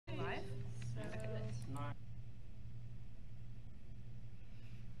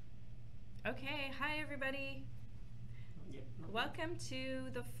Okay, hi everybody. Welcome to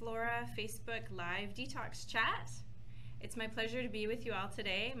the Flora Facebook Live Detox Chat. It's my pleasure to be with you all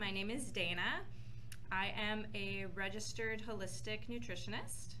today. My name is Dana. I am a registered holistic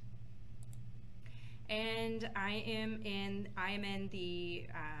nutritionist, and I am in the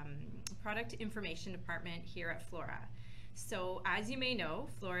product information department here at Flora. So as you may know,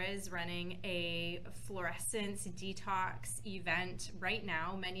 Flora is running a FlorEssence detox event right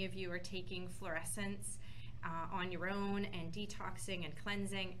now. Many of you are taking FlorEssence on your own and detoxing and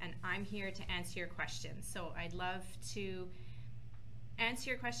cleansing, and I'm here to answer your questions. So I'd love to answer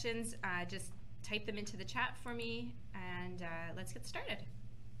your questions. Just type them into the chat for me, and let's get started.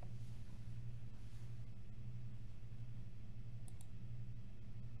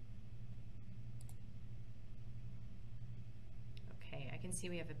 Okay, I can see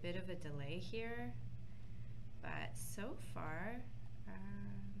we have a bit of a delay here, but so far,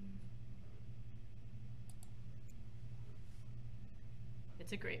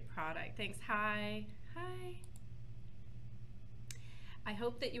 it's a great product. Thanks. Hi. I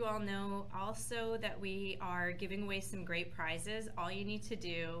hope that you all know also that we are giving away some great prizes. All you need to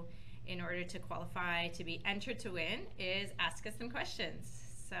do in order to qualify to be entered to win is ask us some questions.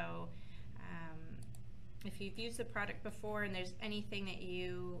 So if you've used the product before and there's anything that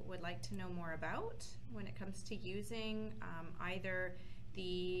you would like to know more about when it comes to using either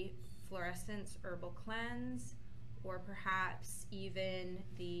the FlorEssence Herbal Cleanse or perhaps even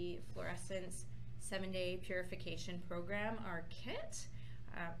the FlorEssence 7-Day Purification Program, our kit,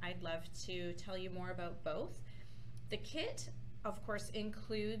 I'd love to tell you more about both. The kit, of course,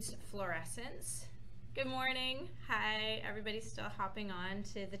 includes FlorEssence. Good morning. Hi, everybody's still hopping on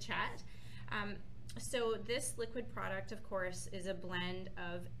to the chat. So this liquid product, of course, is a blend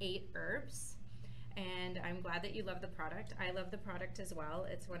of 8 herbs, and I'm glad that you love the product. I love the product as well.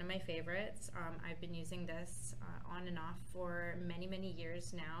 It's one of my favorites. I've been using this on and off for many, many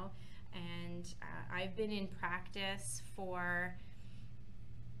years now, and I've been in practice for,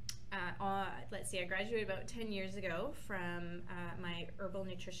 let's see, I graduated about 10 years ago from my herbal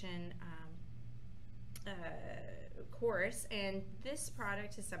nutrition course, and this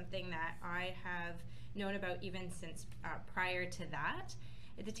product is something that I have known about even since prior to that.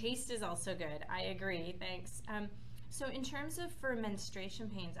 The taste is also good. I agree. Thanks. So in terms of for menstruation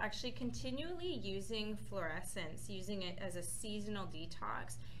pains, actually continually using FlorEssence, using it as a seasonal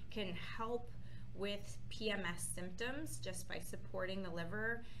detox, can help with PMS symptoms just by supporting the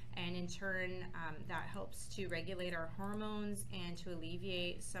liver, and in turn that helps to regulate our hormones and to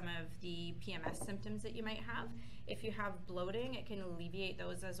alleviate some of the PMS symptoms that you might have. If you have bloating, it can alleviate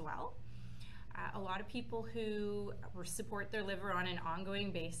those as well. A lot of people who support their liver on an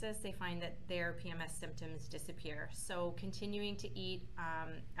ongoing basis, they find that their PMS symptoms disappear. So continuing to eat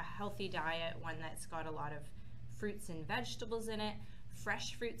a healthy diet, one that's got a lot of fruits and vegetables in it.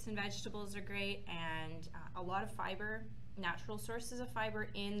 Fresh fruits and vegetables are great, and a lot of fiber, natural sources of fiber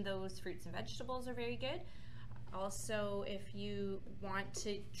in those fruits and vegetables are very good. Also, if you want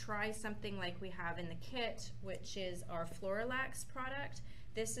to try something like we have in the kit, which is our FlorAlax product,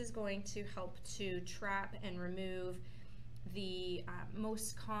 this is going to help to trap and remove the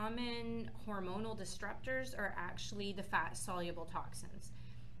most common hormonal disruptors are actually the fat-soluble toxins.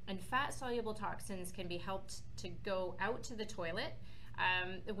 And fat-soluble toxins can be helped to go out to the toilet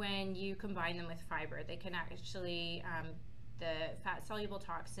when you combine them with fiber. They can actually, the fat-soluble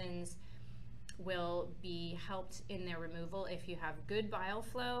toxins will be helped in their removal if you have good bile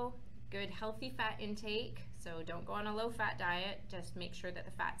flow, good healthy fat intake. So don't go on a low-fat diet. Just make sure that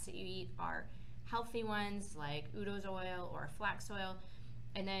the fats that you eat are healthy ones like udo's oil or flax oil,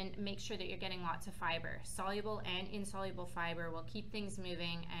 and then make sure that you're getting lots of fiber. Soluble and insoluble fiber will keep things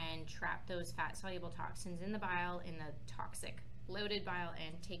moving and trap those fat-soluble toxins in the bile, in the toxic loaded bile,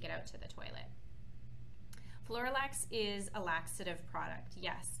 and take it out to the toilet. FlorAlax is a laxative product,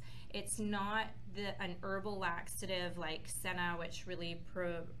 yes. It's not an herbal laxative like Senna, which really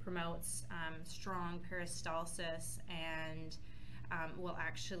promotes strong peristalsis and will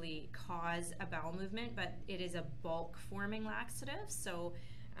actually cause a bowel movement, but it is a bulk forming laxative. So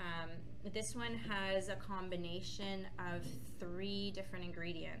this one has a combination of 3 different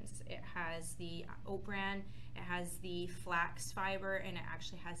ingredients. It has the oat bran, it has the flax fiber, and it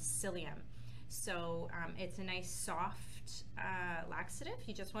actually has psyllium. So it's a nice soft laxative.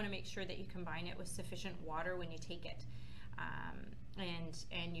 You just want to make sure that you combine it with sufficient water when you take it,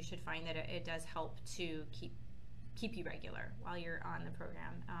 and you should find that it does help to keep you regular while you're on the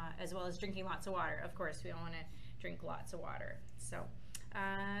program, as well as drinking lots of water. Of course, we all want to drink lots of water. So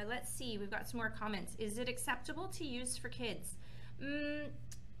let's see, we've got some more comments. Is it acceptable to use for kids?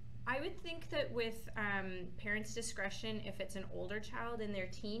 I would think that with parents' discretion, if it's an older child in their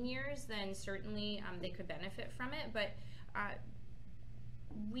teen years, then certainly they could benefit from it. But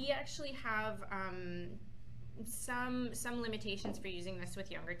we actually have some limitations for using this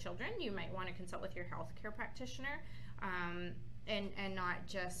with younger children. You might want to consult with your healthcare practitioner and not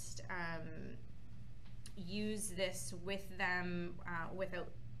just use this with them without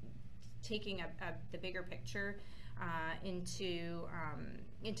taking the bigger picture into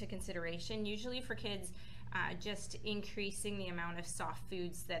consideration. Usually for kids, just increasing the amount of soft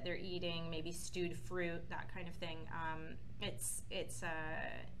foods that they're eating, maybe stewed fruit, that kind of thing. It's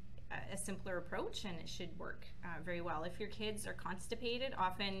a simpler approach, and it should work very well. If your kids are constipated,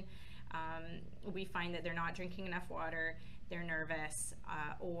 often we find that they're not drinking enough water, they're nervous,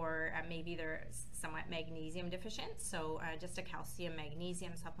 or maybe they're somewhat magnesium deficient. So just a calcium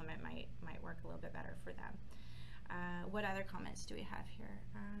magnesium supplement might work a little bit better for them. What other comments do we have here?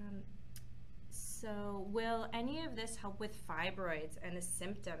 So will any of this help with fibroids and the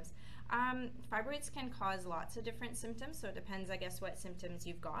symptoms? Fibroids can cause lots of different symptoms, so it depends, I guess, what symptoms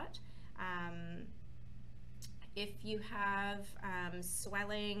you've got. If you have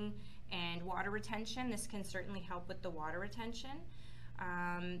swelling and water retention, this can certainly help with the water retention.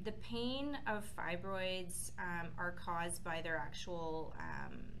 The pain of fibroids are caused by their actual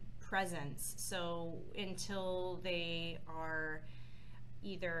presence. So until they are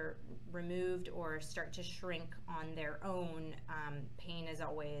either removed or start to shrink on their own, pain is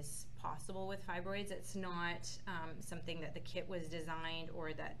always possible with fibroids. It's not something that the kit was designed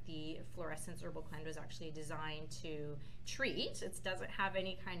or that the FlorEssence Herbal Cleanse was actually designed to treat. It doesn't have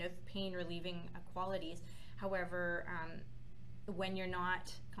any kind of pain relieving qualities. However, when you're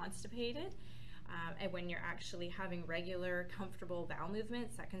not constipated, and when you're actually having regular, comfortable bowel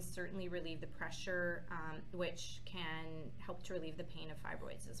movements, that can certainly relieve the pressure, which can help to relieve the pain of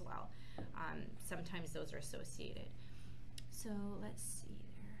fibroids as well. Sometimes those are associated. So let's see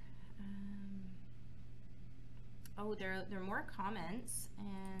there. There are more comments,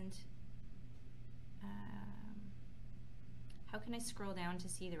 and how can I scroll down to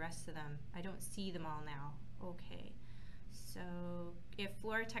see the rest of them? I don't see them all now. Okay. So if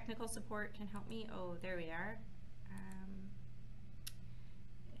Flora technical support can help me, oh, there we are.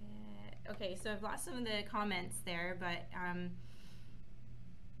 Okay, so I've lost some of the comments there, but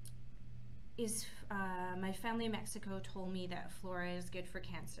my family in Mexico told me that Flora is good for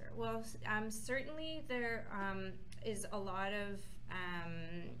cancer. Well, certainly there is a lot of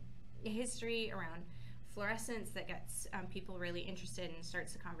history around FlorEssence that gets people really interested and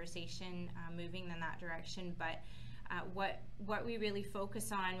starts the conversation moving in that direction. But what we really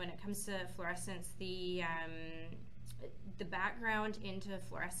focus on when it comes to FlorEssence, the background into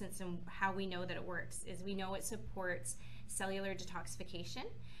FlorEssence and how we know that it works is we know it supports cellular detoxification.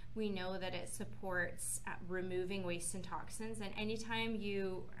 We know that it supports removing waste and toxins, and anytime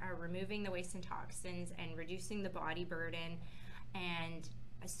you are removing the waste and toxins and reducing the body burden and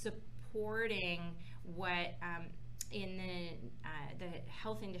supporting what in the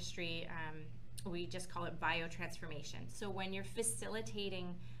health industry we just call it biotransformation. So when you're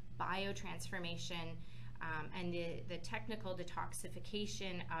facilitating biotransformation and the technical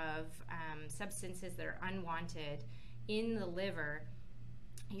detoxification of substances that are unwanted in the liver,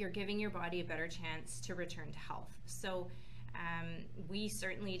 you're giving your body a better chance to return to health. So we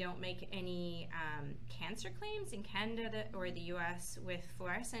certainly don't make any cancer claims in Canada or the US with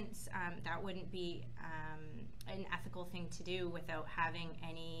FlorEssence. That wouldn't be an ethical thing to do without having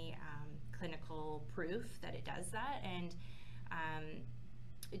any clinical proof that it does that. And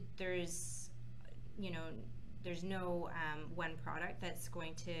there's no one product that's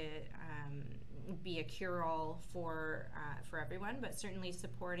going to be a cure-all for everyone, but certainly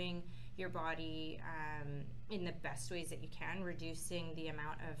supporting your body in the best ways that you can, reducing the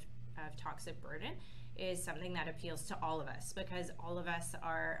amount of toxic burden is something that appeals to all of us, because all of us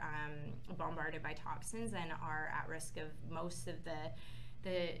are bombarded by toxins and are at risk of most of the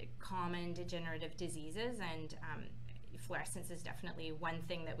common degenerative diseases, and FlorEssence is definitely one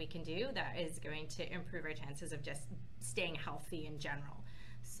thing that we can do that is going to improve our chances of just staying healthy in general.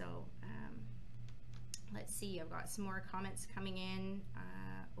 So let's see, I've got some more comments coming in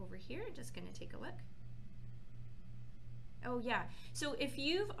over here. Just going to take a look. Oh yeah, so if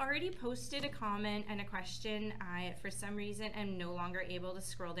you've already posted a comment and a question, I for some reason am no longer able to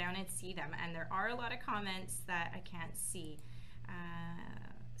scroll down and see them, and there are a lot of comments that I can't see.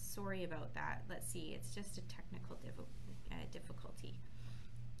 Sorry about that. Let's see, it's just a technical difficulty.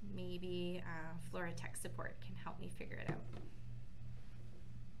 Maybe Flora Tech Support can help me figure it out.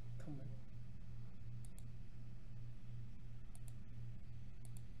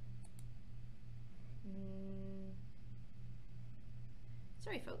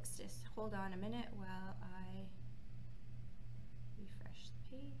 Sorry folks, just hold on a minute while I refresh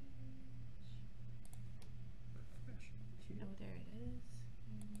the page. Oh, there it is.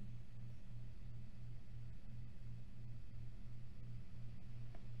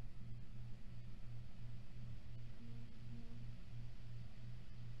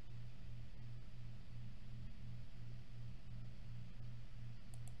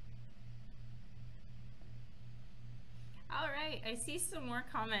 All right, I see some more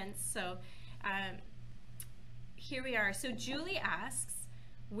comments. So here we are. So Julie asks,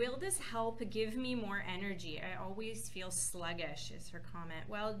 will this help give me more energy? I always feel sluggish is her comment.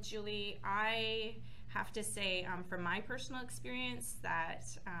 Well, Julie, I have to say from my personal experience that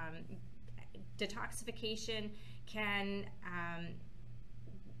detoxification can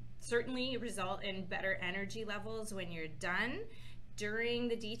certainly result in better energy levels when you're done. During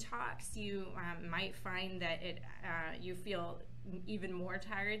the detox, you might find that you feel even more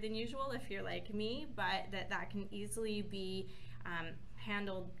tired than usual if you're like me, but that can easily be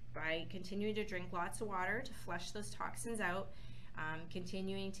handled by continuing to drink lots of water to flush those toxins out,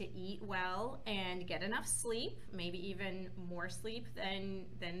 continuing to eat well and get enough sleep, maybe even more sleep than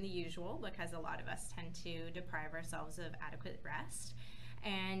the usual, because a lot of us tend to deprive ourselves of adequate rest.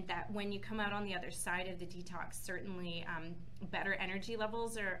 And that when you come out on the other side of the detox, certainly better energy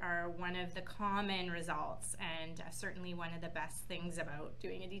levels are one of the common results, and certainly one of the best things about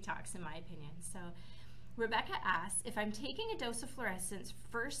doing a detox, in my opinion. So Rebecca asks, if I'm taking a dose of FlorEssence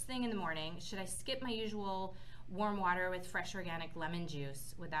first thing in the morning, should I skip my usual warm water with fresh organic lemon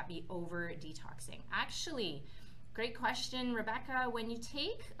juice? Would that be over detoxing? Actually, great question, Rebecca. When you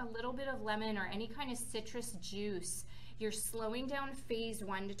take a little bit of lemon or any kind of citrus juice, you're slowing down phase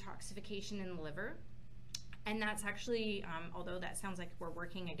 1 detoxification in the liver. And that's actually, although that sounds like we're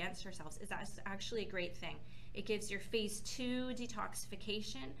working against ourselves, that's actually a great thing. It gives your phase 2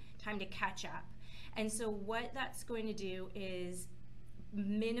 detoxification time to catch up. And so what that's going to do is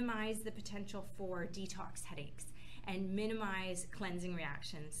minimize the potential for detox headaches and minimize cleansing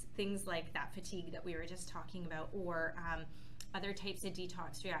reactions, things like that fatigue that we were just talking about, or other types of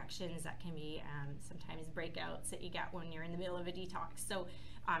detox reactions that can be sometimes breakouts that you get when you're in the middle of a detox. So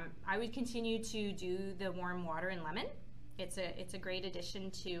I would continue to do the warm water and lemon. It's a great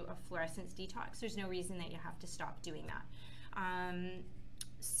addition to a FlorEssence detox. There's no reason that you have to stop doing that.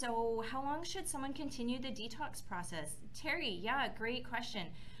 So how long should someone continue the detox process? Terry, yeah, great question.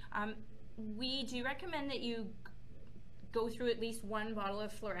 We do recommend that you go through at least one bottle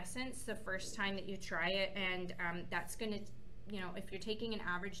of FlorEssence the first time that you try it, and that's going to, if you're taking an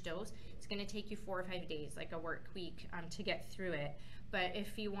average dose, it's going to take you 4 or 5 days, like a work week, to get through it. But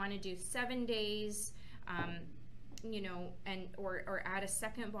if you want to do 7 days, or add a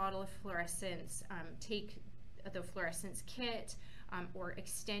second bottle of FlorEssence, take the FlorEssence kit, or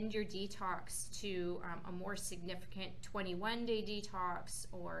extend your detox to a more significant 21-day detox,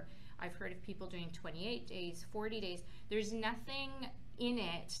 or I've heard of people doing 28 days, 40 days. There's nothing in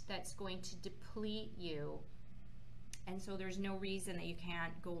it that's going to deplete you, and so there's no reason that you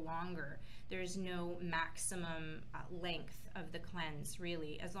can't go longer. There's no maximum length of the cleanse,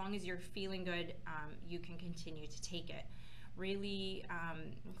 really. As long as you're feeling good, you can continue to take it. Really,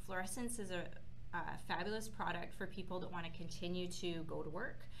 FlorEssence is a fabulous product for people that want to continue to go to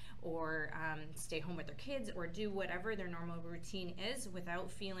work, or stay home with their kids, or do whatever their normal routine is without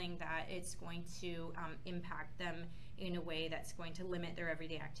feeling that it's going to impact them in a way that's going to limit their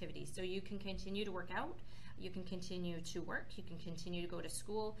everyday activities. So you can continue to work out, you can continue to work, you can continue to go to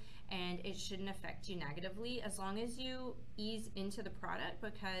school, and it shouldn't affect you negatively as long as you ease into the product,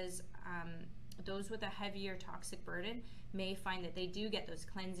 because those with a heavier toxic burden may find that they do get those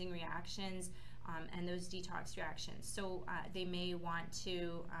cleansing reactions and those detox reactions. So they may want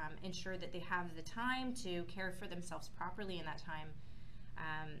to ensure that they have the time to care for themselves properly in that time.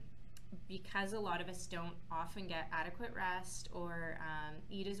 Because a lot of us don't often get adequate rest, or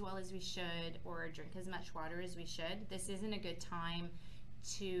eat as well as we should, or drink as much water as we should, this isn't a good time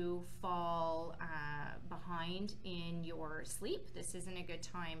to fall behind in your sleep. This isn't a good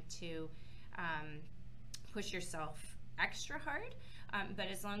time to push yourself extra hard. But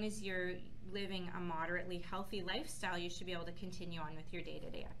as long as you're living a moderately healthy lifestyle, you should be able to continue on with your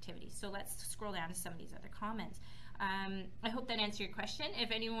day-to-day activities. So let's scroll down to some of these other comments. I hope that answered your question.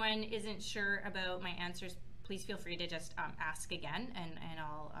 If anyone isn't sure about my answers, please feel free to just ask again, and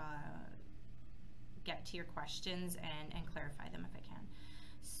I'll get to your questions and clarify them if I can.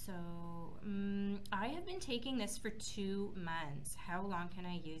 So I have been taking this for 2 months. How long can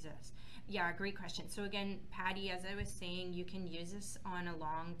I use this? Yeah, great question. So again, Patty, as I was saying, you can use this on a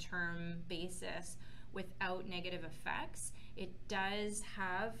long-term basis without negative effects It does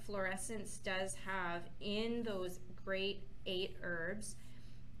have, FlorEssence does have in those great 8 herbs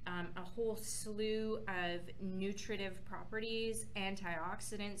a whole slew of nutritive properties,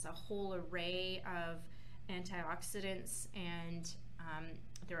 antioxidants, a whole array of antioxidants, and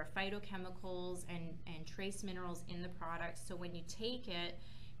there are phytochemicals and trace minerals in the product. So when you take it,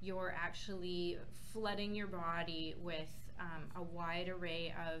 you're actually flooding your body with a wide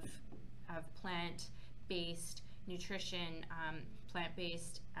array of plant-based nutrition,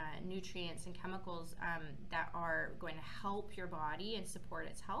 plant-based nutrients and chemicals that are going to help your body and support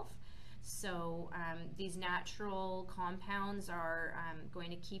its health. So these natural compounds are going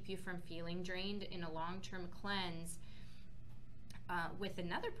to keep you from feeling drained in a long-term cleanse. With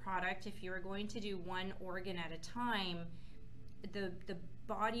another product, if you're going to do one organ at a time, the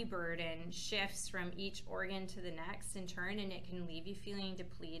body burden shifts from each organ to the next in turn, and it can leave you feeling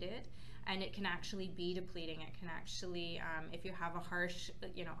depleted, and it can actually be depleting. It can actually, if you have a harsh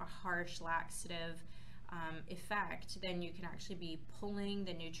laxative effect, then you can actually be pulling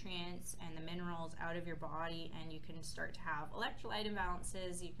the nutrients and the minerals out of your body, and you can start to have electrolyte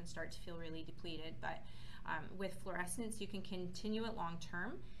imbalances. You can start to feel really depleted. But with FlorEssence, you can continue it long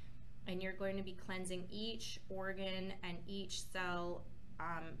term, and you're going to be cleansing each organ and each cell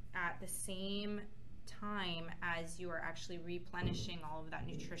at the same time as you are actually replenishing all of that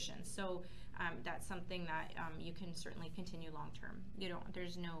nutrition. So that's something that you can certainly continue long term.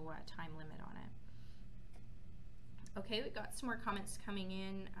 There's no time limit on it. Okay, we got some more comments coming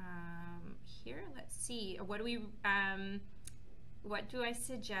in here. Let's see. What do I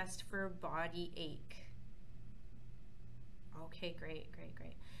suggest for body ache? Okay, great.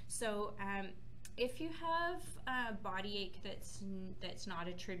 So if you have a body ache that's not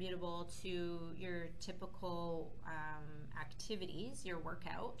attributable to your typical activities, your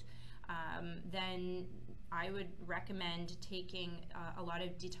workout, then I would recommend taking a lot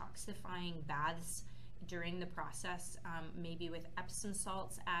of detoxifying baths during the process, maybe with Epsom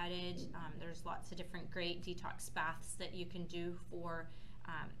salts added. There's lots of different great detox baths that you can do for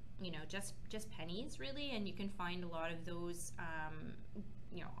just pennies really, and you can find a lot of those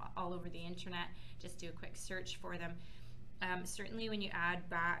all over the internet. Just do a quick search for them. Certainly when you add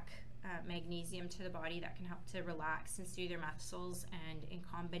back magnesium to the body, that can help to relax and soothe your muscles, and in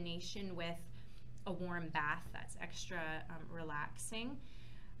combination with a warm bath, that's extra relaxing.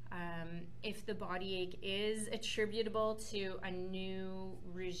 If the body ache is attributable to a new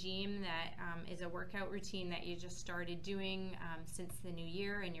regime that is a workout routine that you just started doing since the new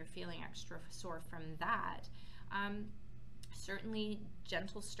year, and you're feeling extra sore from that, certainly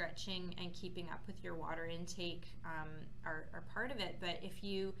gentle stretching and keeping up with your water intake are part of it. But if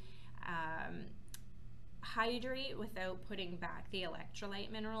you hydrate without putting back the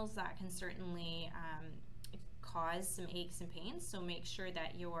electrolyte minerals, that can certainly cause some aches and pains. So make sure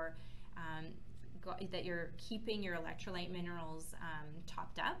that you're keeping your electrolyte minerals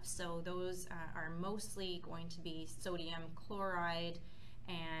topped up. So those are mostly going to be sodium chloride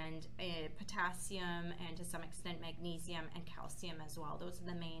and potassium, and to some extent magnesium and calcium as well. Those are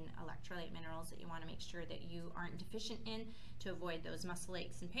the main electrolyte minerals that you want to make sure that you aren't deficient in to avoid those muscle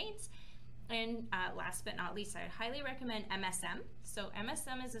aches and pains. And last but not least, I highly recommend MSM. So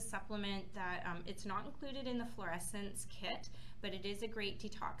MSM is a supplement that it's not included in the FlorEssence kit, but it is a great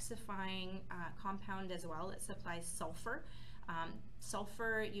detoxifying compound as well. It supplies sulfur.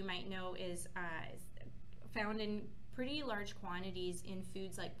 Sulfur, you might know, is found in pretty large quantities in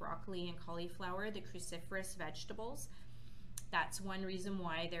foods like broccoli and cauliflower, the cruciferous vegetables. That's one reason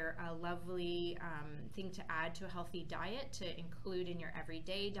why they're a lovely thing to add to a healthy diet, to include in your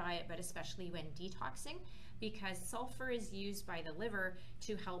everyday diet, but especially when detoxing, because sulfur is used by the liver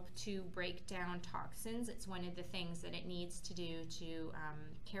to help to break down toxins. It's one of the things that it needs to do to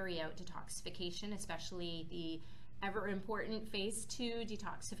carry out detoxification, especially the ever important phase 2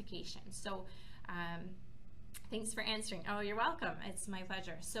 detoxification. So thanks for answering. Oh, you're welcome. It's my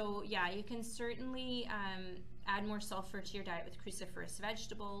pleasure. So yeah, you can certainly add more sulfur to your diet with cruciferous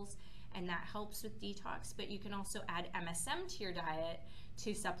vegetables, and that helps with detox. But you can also add MSM to your diet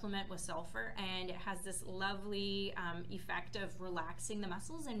to supplement with sulfur, and it has this lovely effect of relaxing the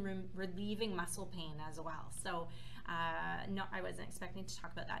muscles and relieving muscle pain as well. So no, I wasn't expecting to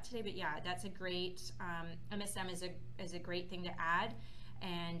talk about that today, but yeah, that's a great, MSM is a great thing to add.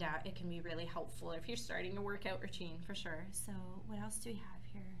 And it can be really helpful if you're starting a workout routine, for sure. So what else do we have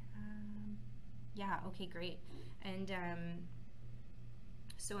here? Yeah, okay, great. And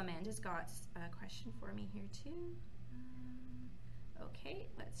so Amanda's got a question for me here too. Okay,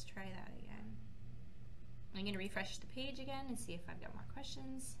 let's try that again. I'm going to refresh the page again and see if I've got more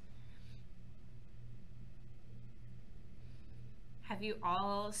questions. Have you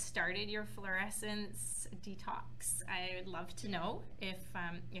all started your FlorEssence detox? I would love to know if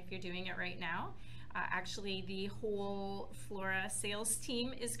you're doing it right now. Actually, the whole Flora sales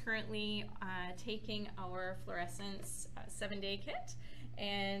team is currently taking our FlorEssence 7-day kit,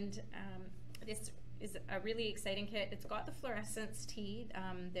 and this is a really exciting kit. It's got the FlorEssence tea,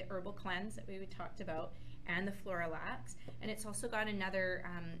 the herbal cleanse that we talked about, and the FlorAlax, and it's also got another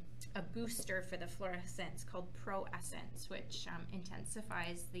a booster for the FlorEssence called ProEssence, which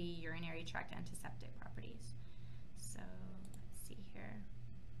intensifies the urinary tract antiseptic properties. So let's see here.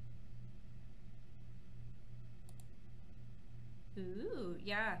 Ooh,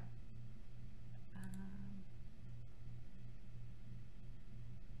 yeah.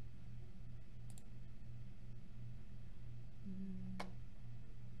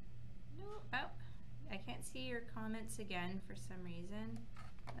 No, oh, I can't see your comments again for some reason.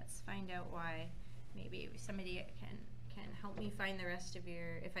 Let's find out why. Maybe somebody can help me find the rest of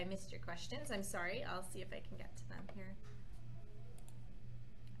your, if I missed your questions, I'm sorry. I'll see if I can get to them here.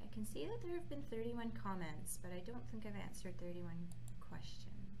 I can see that there have been 31 comments, but I don't think I've answered 31 questions.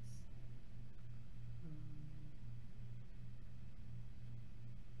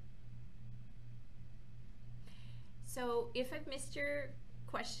 So if I've missed your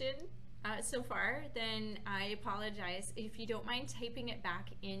question so far, then I apologize. If you don't mind typing it back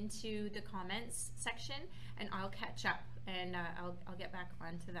into the comments section, and I'll catch up, and I'll get back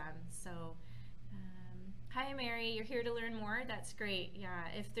onto them. So hi Mary, you're here to learn more. That's great. Yeah,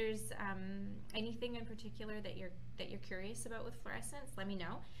 if there's anything in particular that you're curious about with FlorEssence, let me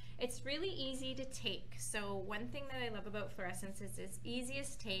know. It's really easy to take. So one thing that I love about FlorEssence is it's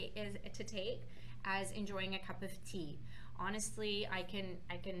easiest to take as enjoying a cup of tea. Honestly, I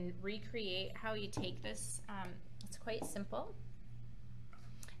can recreate how you take this. It's quite simple.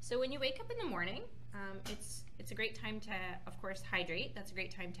 So when you wake up in the morning, it's a great time to, of course, hydrate. That's a great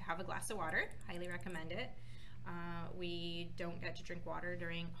time to have a glass of water. Highly recommend it. We don't get to drink water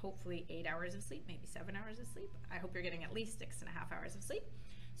during hopefully 8 hours of sleep, maybe 7 hours of sleep. I hope you're getting at least 6.5 hours of sleep.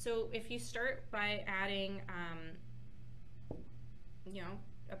 So if you start by adding,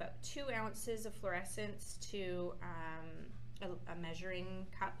 about 2 ounces of FlorEssence to a measuring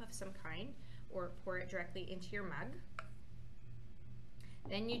cup of some kind, or pour it directly into your mug.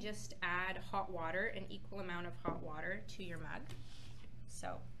 Then you just add hot water, an equal amount of hot water to your mug.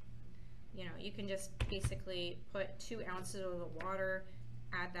 So, you can just basically put 2 ounces of the water,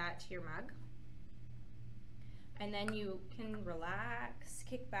 add that to your mug. And then you can relax,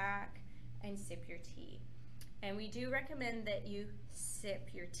 kick back, and sip your tea. And we do recommend that you sip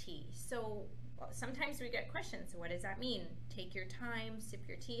your tea. So sometimes we get questions, what does that mean? Take your time, sip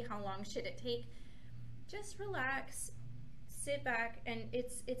your tea, how long should it take? Just relax, sit back, and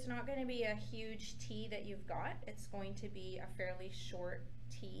it's not going to be a huge tea that you've got. It's going to be a fairly short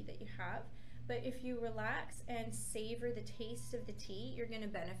tea that you have. But if you relax and savor the taste of the tea, you're going to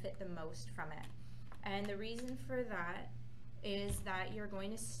benefit the most from it. And the reason for that is that you're going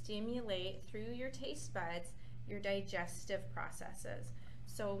to stimulate through your taste buds your digestive processes.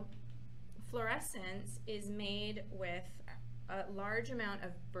 So FlorEssence is made with a large amount of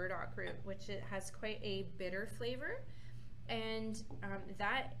burdock root, which it has quite a bitter flavor, and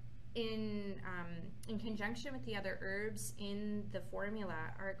that in conjunction with the other herbs in the formula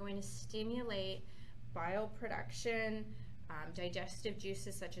are going to stimulate bile production, digestive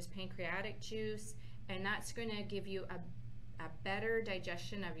juices such as pancreatic juice, and that's going to give you a better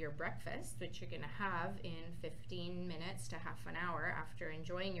digestion of your breakfast, which you're going to have in 15 minutes to half an hour after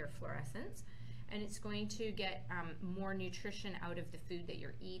enjoying your FlorEssence. And it's going to get more nutrition out of the food that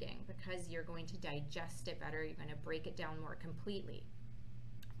you're eating because you're going to digest it better. You're going to break it down more completely.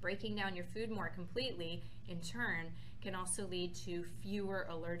 Breaking down your food more completely, in turn, can also lead to fewer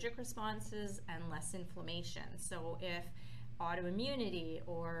allergic responses and less inflammation. So if autoimmunity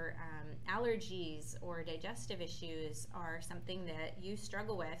or allergies or digestive issues are something that you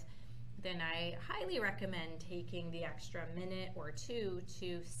struggle with, then I highly recommend taking the extra minute or two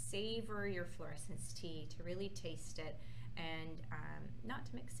to savor your FlorEssence tea, to really taste it, and not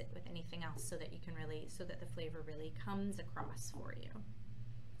to mix it with anything else, so that you can so that the flavor really comes across for you.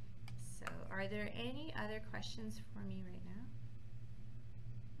 So are there any other questions for me right now?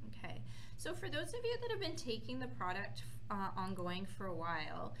 Okay, so for those of you that have been taking the product ongoing for a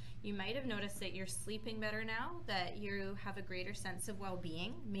while, you might have noticed that you're sleeping better now, that you have a greater sense of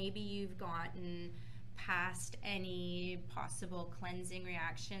well-being. Maybe you've gotten past any possible cleansing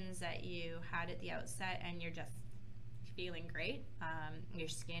reactions that you had at the outset, and you're just feeling great. Your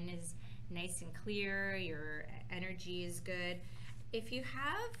skin is nice and clear, your energy is good. If you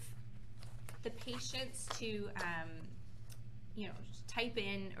have the patience to type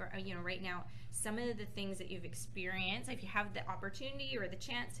in, or right now, some of the things that you've experienced. If you have the opportunity or the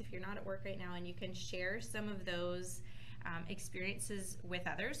chance, if you're not at work right now, and you can share some of those experiences with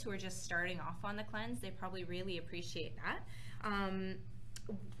others who are just starting off on the cleanse, they probably really appreciate that.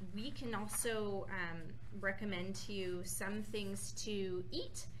 We can also recommend to you some things to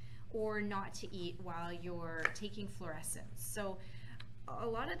eat or not to eat while you're taking FlorEssence. So a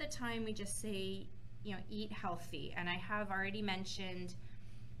lot of the time we just say, eat healthy, and I have already mentioned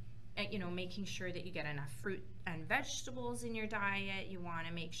making sure that you get enough fruit and vegetables in your diet. You want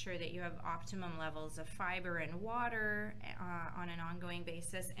to make sure that you have optimum levels of fiber and water on an ongoing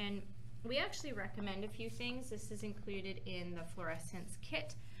basis. And we actually recommend a few things. This is included in the FlorEssence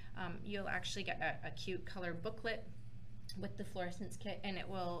kit. You'll actually get a cute color booklet with the FlorEssence kit, and it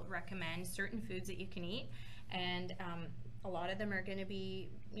will recommend certain foods that you can eat. And a lot of them are going to be,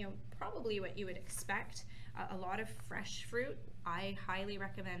 probably what you would expect. A lot of fresh fruit. I highly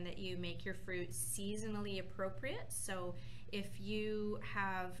recommend that you make your fruit seasonally appropriate. So if you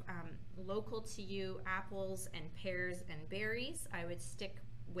have local to you apples and pears and berries, I would stick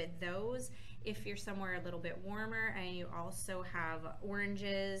with those. If you're somewhere a little bit warmer and you also have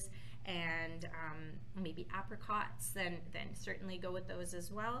oranges and maybe apricots, then certainly go with those as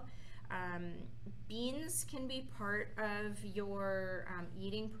well. Beans can be part of your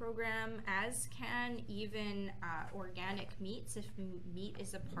eating program, as can even organic meats, if meat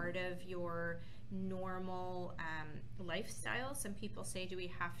is a part of your normal lifestyle. Some people say, do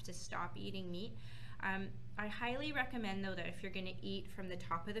we have to stop eating meat? I highly recommend, though, that if you're going to eat from the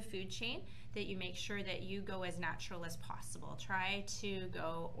top of the food chain, that you make sure that you go as natural as possible. Try to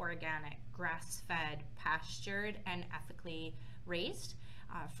go organic, grass-fed, pastured, and ethically raised.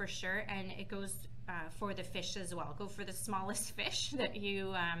 For sure, and it goes for the fish as well. Go for the smallest fish that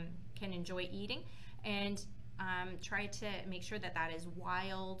you can enjoy eating, and try to make sure that that is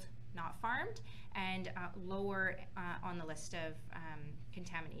wild, not farmed, and lower on the list of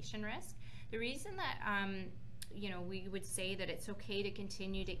contamination risk. The reason that we would say that it's okay to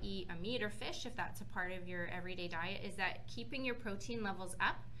continue to eat a meat or fish if that's a part of your everyday diet is that keeping your protein levels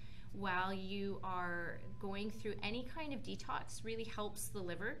up while you are going through any kind of detox really helps the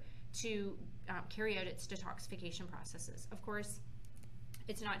liver to carry out its detoxification processes. Of course,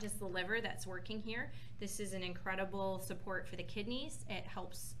 it's not just the liver that's working here. This is an incredible support for the kidneys. It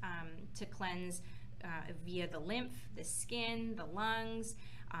helps to cleanse via the lymph, the skin, the lungs,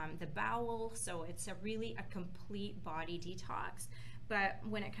 the bowel. So it's really a complete body detox. But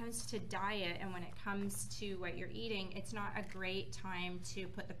when it comes to diet and when it comes to what you're eating, it's not a great time to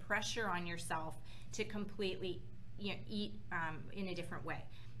put the pressure on yourself to completely eat in a different way.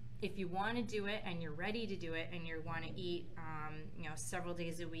 If you want to do it and you're ready to do it and you want to eat several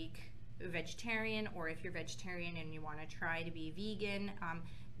days a week vegetarian, or if you're vegetarian and you want to try to be vegan,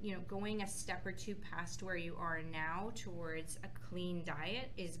 going a step or two past where you are now towards a clean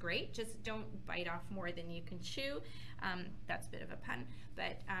diet is great. Just don't bite off more than you can chew. That's a bit of a pun,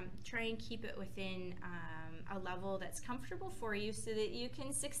 but try and keep it within a level that's comfortable for you so that you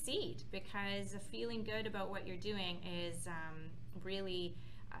can succeed, because feeling good about what you're doing is really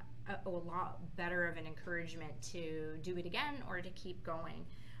a lot better of an encouragement to do it again or to keep going.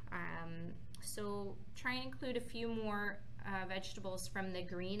 So try and include a few more vegetables from the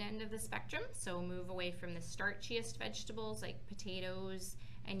green end of the spectrum. So move away from the starchiest vegetables like potatoes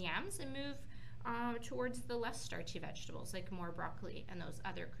and yams, and move towards the less starchy vegetables like more broccoli and those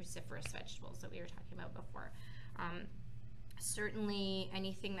other cruciferous vegetables that we were talking about before. Certainly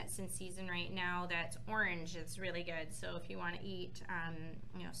anything that's in season right now that's orange is really good. So if you want to eat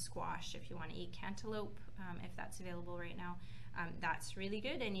squash, if you want to eat cantaloupe, if that's available right now, that's really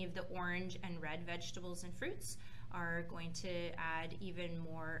good. Any of the orange and red vegetables and fruits are going to add even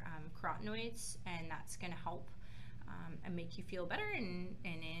more carotenoids, and that's going to help and make you feel better and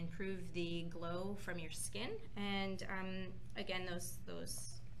improve the glow from your skin. And again,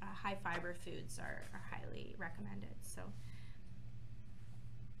 those high fiber foods are highly recommended. So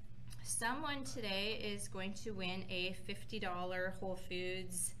someone today is going to win a $50 Whole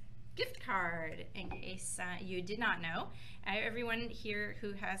Foods gift card, in case you did not know. Everyone here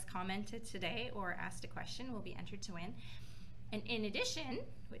who has commented today or asked a question will be entered to win. And in addition,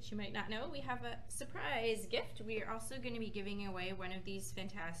 which you might not know, we have a surprise gift. We are also going to be giving away one of these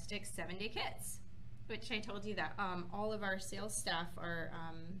fantastic 7-day kits, which I told you that all of our sales staff are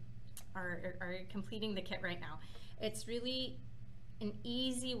completing the kit right now. It's really an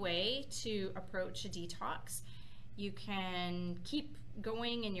easy way to approach a detox. You can keep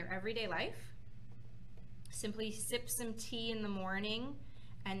going in your everyday life. Simply sip some tea in the morning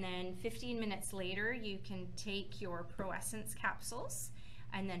And then 15 minutes later, you can take your FlorEssence capsules,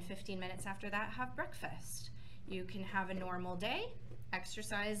 and then 15 minutes after that, have breakfast. You can have a normal day,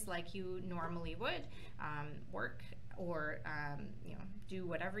 exercise like you normally would, work, or do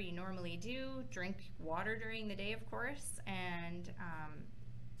whatever you normally do, drink water during the day, of course, and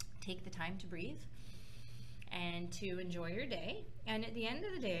take the time to breathe and to enjoy your day. And at the end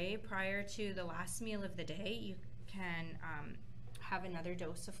of the day, prior to the last meal of the day, you can have another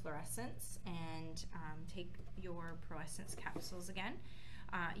dose of FlorEssence and take your FlorEssence capsules again.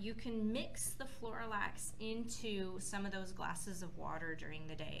 You can mix the FlorAlax into some of those glasses of water during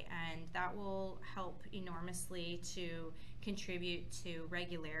the day, and that will help enormously to contribute to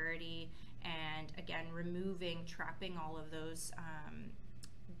regularity and, again, trapping all of those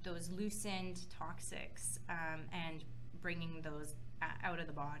loosened toxics and bringing those out of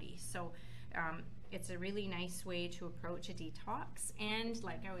the body. So it's a really nice way to approach a detox, and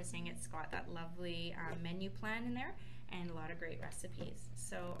like I was saying, it's got that lovely menu plan in there and a lot of great recipes.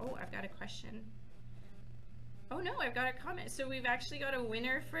 So, oh, I've got a question. Oh no, I've got a comment. So we've actually got a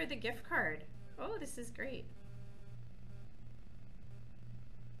winner for the gift card. Oh, this is great.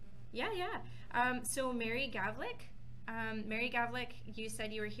 Yeah. So Mary Gavlik, you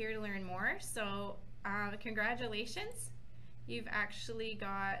said you were here to learn more. So congratulations. You've actually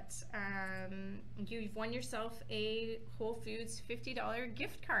got, you've won yourself a Whole Foods $50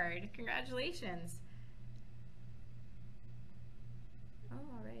 gift card. Congratulations. Oh,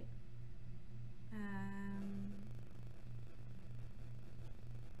 all right.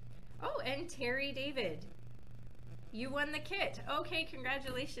 Oh, and Terry David, you won the kit. Okay,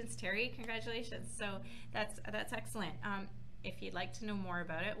 congratulations, Terry. Congratulations. So that's excellent. If you'd like to know more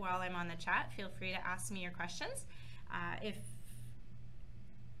about it while I'm on the chat, feel free to ask me your questions. If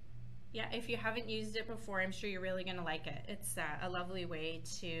you haven't used it before, I'm sure you're really going to like it. It's a lovely way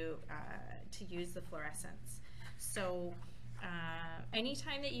to use the FlorEssence. So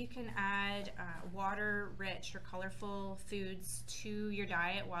anytime that you can add water-rich or colorful foods to your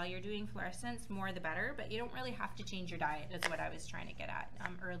diet while you're doing FlorEssence, more the better, but you don't really have to change your diet, is what I was trying to get at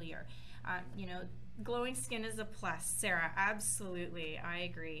earlier. Glowing skin is a plus, Sarah, absolutely, I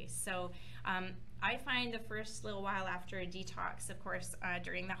agree. So I find the first little while after a detox, of course,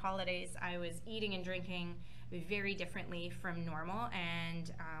 during the holidays, I was eating and drinking very differently from normal,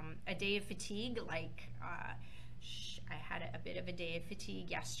 and a day of fatigue, like I had a bit of a day of fatigue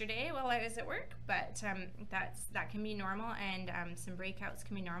yesterday while I was at work, but that can be normal, and some breakouts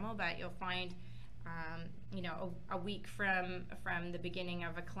can be normal, but you'll find a week from the beginning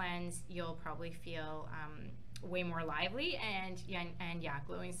of a cleanse, you'll probably feel way more lively, and yeah,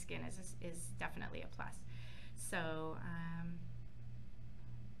 glowing skin is definitely a plus. So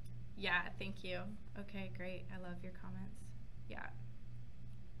yeah, thank you. Okay, great. I love your comments. Yeah.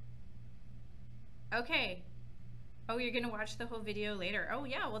 Okay. Oh, you're gonna watch the whole video later. Oh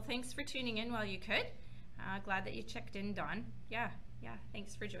yeah, well, thanks for tuning in while you could. Glad that you checked in, Dawn. Yeah,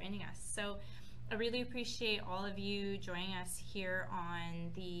 thanks for joining us. So I really appreciate all of you joining us here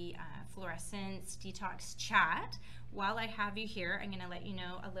on the FlorEssence Detox chat. While I have you here, I'm going to let you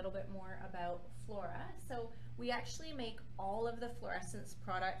know a little bit more about Flora. So we actually make all of the FlorEssence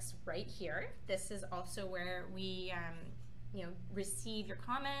products right here. This is also where we receive your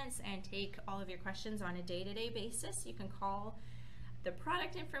comments and take all of your questions on a day-to-day basis. You can call. The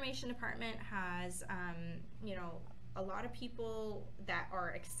product information department has a lot of people that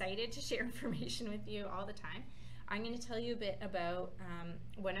are excited to share information with you all the time. I'm going to tell you a bit about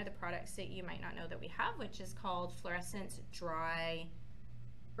one of the products that you might not know that we have, which is called FlorEssence Dry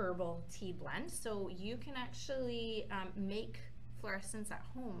Herbal Tea Blend. So you can actually make FlorEssence at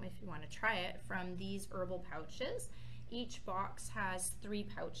home if you want to try it from these herbal pouches. Each box has 3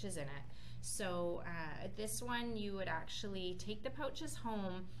 pouches in it. So this one, you would actually take the pouches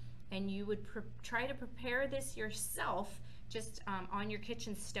home, and you would try to prepare this yourself just on your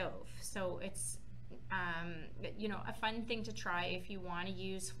kitchen stove. So it's a fun thing to try if you want to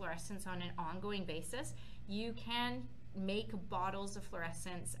use FlorEssence on an ongoing basis. You can make bottles of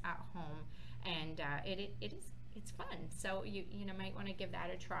FlorEssence at home, and it's fun. So you might want to give that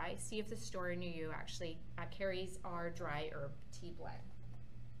a try. See if the store near you actually carries our dry herb tea blend.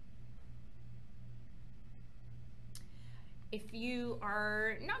 If you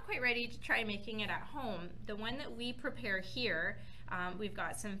are not quite ready to try making it at home, the one that we prepare here, we've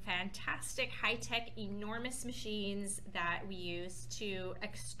got some fantastic high-tech enormous machines that we use to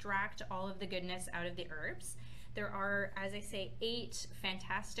extract all of the goodness out of the herbs. There are, as I say, 8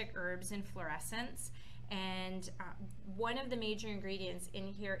 fantastic herbs in FlorEssence, and one of the major ingredients in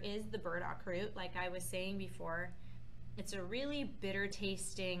here is the burdock root, like I was saying before. It's a really bitter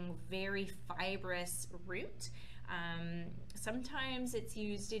tasting, very fibrous root. Sometimes it's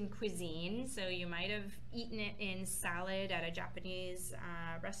used in cuisine, so you might have eaten it in salad at a Japanese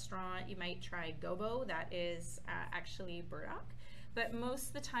restaurant. You might try gobo, that is actually burdock. But most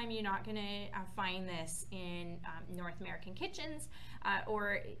of the time you're not going to find this in North American kitchens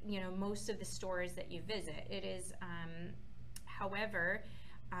or most of the stores that you visit. It is, however,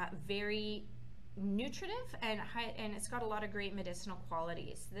 very nutritive and it's got a lot of great medicinal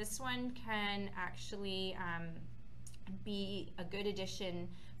qualities. This one can actually be a good addition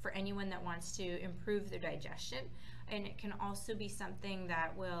for anyone that wants to improve their digestion, and it can also be something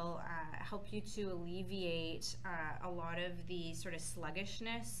that will help you to alleviate a lot of the sort of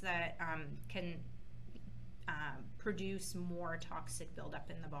sluggishness that can produce more toxic buildup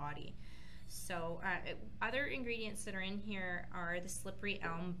in the body. So other ingredients that are in here are the slippery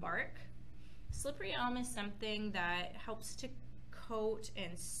elm bark. Slippery elm is something that helps to coat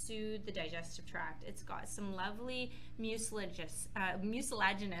and soothe the digestive tract. It's got some lovely mucilaginous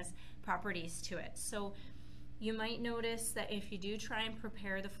properties to it. So you might notice that if you do try and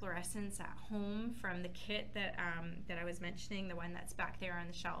prepare the FlorEssence at home from the kit that I was mentioning, the one that's back there on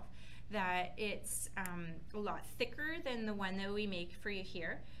the shelf, that it's a lot thicker than the one that we make for you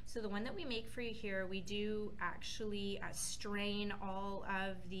here. So the one that we make for you here, we do actually strain all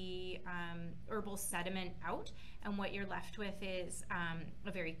of the herbal sediment out, and what you're left with is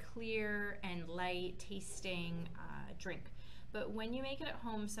a very clear and light tasting drink. But when you make it at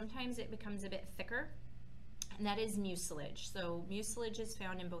home, sometimes it becomes a bit thicker, and that is mucilage. So mucilage is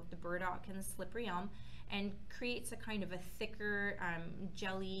found in both the burdock and the slippery elm, and creates a kind of a thicker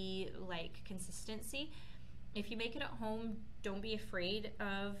jelly-like consistency. If you make it at home, don't be afraid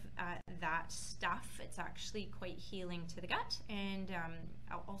of that stuff. It's actually quite healing to the gut, and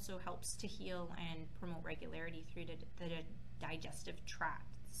also helps to heal and promote regularity through the digestive tract.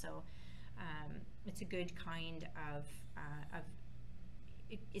 So it's a good kind of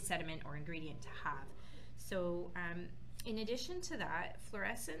sediment or ingredient to have. So in addition to that,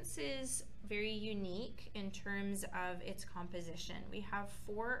 FlorEssence is very unique in terms of its composition. We have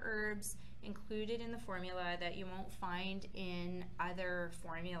 4 herbs included in the formula that you won't find in other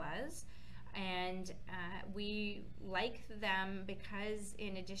formulas, and we like them because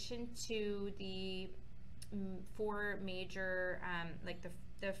in addition to the 4 major like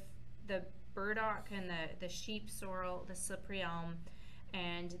the burdock and the sheep sorrel, the slippery elm,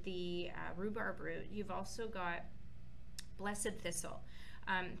 and the rhubarb root, you've also got blessed thistle.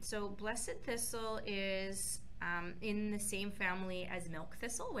 So blessed thistle is in the same family as milk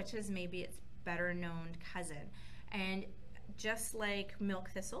thistle, which is maybe its better known cousin. And just like milk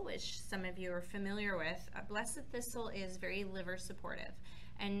thistle, which some of you are familiar with, blessed thistle is very liver supportive.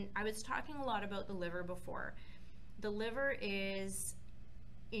 And I was talking a lot about the liver before. The liver is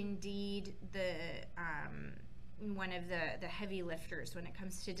indeed the one of the heavy lifters when it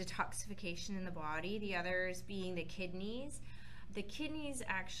comes to detoxification in the body, the others being the kidneys. The kidneys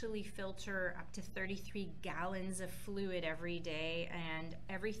actually filter up to 33 gallons of fluid every day, and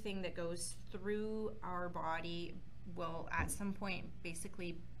everything that goes through our body will at some point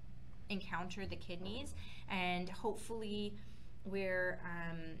basically encounter the kidneys, and hopefully we're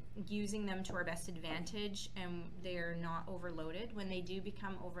using them to our best advantage and they're not overloaded. When they do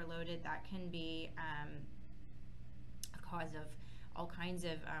become overloaded, that can be a cause of all kinds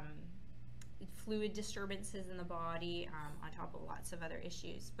of fluid disturbances in the body, on top of lots of other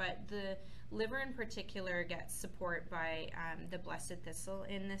issues. But the liver in particular gets support by the blessed thistle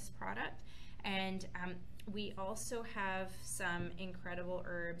in this product. And we also have some incredible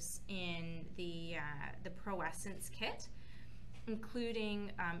herbs in the FlorEssence kit,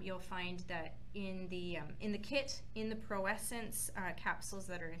 including you'll find that in the kit, in the FlorEssence capsules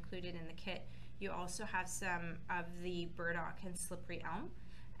that are included in the kit, you also have some of the burdock and slippery elm.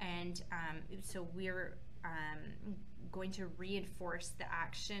 And so we're going to reinforce the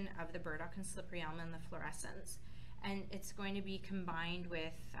action of the burdock and slippery elm in the FlorEssence, and it's going to be combined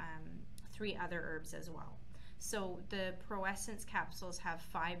with 3 other herbs as well. So the FlorEssence capsules have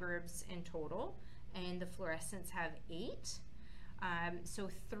 5 herbs in total, and the FlorEssence have 8. So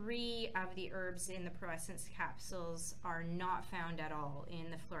 3 of the herbs in the FlorEssence capsules are not found at all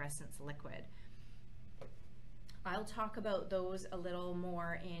in the FlorEssence liquid. I'll talk about those a little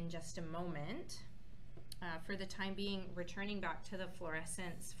more in just a moment. For the time being, returning back to the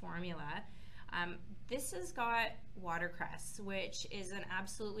FlorEssence formula, this has got watercress, which is an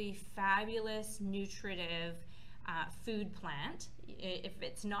absolutely fabulous, nutritive food plant. If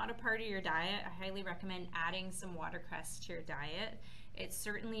it's not a part of your diet, I highly recommend adding some watercress to your diet. It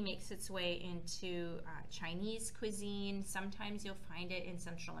certainly makes its way into Chinese cuisine. Sometimes you'll find it in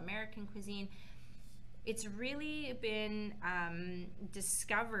Central American cuisine. It's really been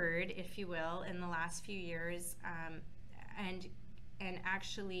discovered, if you will, in the last few years, and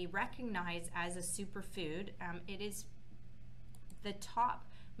actually recognized as a superfood. It is the top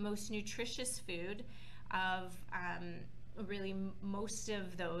most nutritious food of really most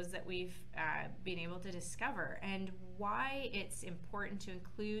of those that we've been able to discover. And why it's important to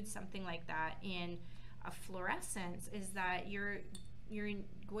include something like that in a FlorEssence is that you're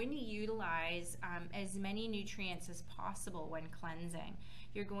going to utilize as many nutrients as possible when cleansing.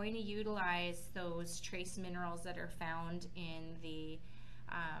 You're going to utilize those trace minerals that are found in the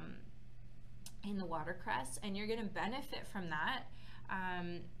watercress, and you're going to benefit from that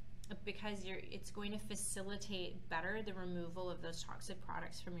because it's going to facilitate better the removal of those toxic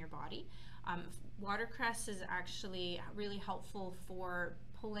products from your body. Watercress is actually really helpful for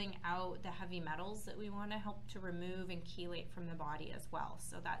pulling out the heavy metals that we want to help to remove and chelate from the body as well.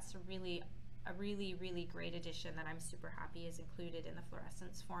 So that's a really great addition that I'm super happy is included in the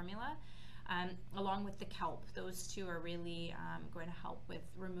FlorEssence formula, along with the kelp. Those two are really going to help with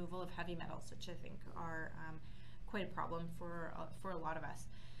removal of heavy metals, which I think are quite a problem for a lot of us.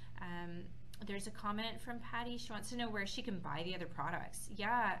 There's a comment from Patty. She wants to know where she can buy the other products.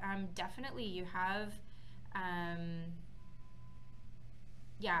 Yeah, definitely. You have,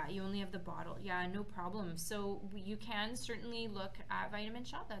 yeah, you only have the bottle. Yeah, no problem. So you can certainly look at Vitamin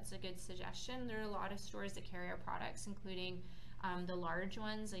Shop. That's a good suggestion. There are a lot of stores that carry our products, including the large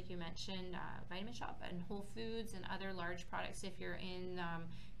ones, like you mentioned, Vitamin Shop and Whole Foods and other large products. If you're in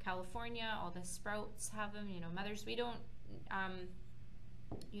California, all the Sprouts have them. You know, Mothers, we don't,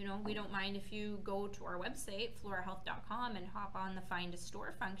 we don't mind if you go to our website, florahealth.com, and hop on the Find a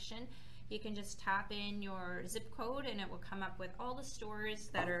Store function. You can just tap in your zip code and it will come up with all the stores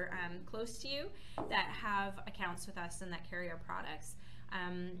that are close to you that have accounts with us and that carry our products.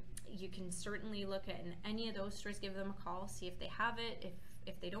 You can certainly look at any of those stores, give them a call, see if they have it.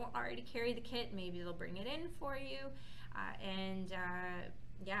 If they don't already carry the kit, maybe they'll bring it in for you.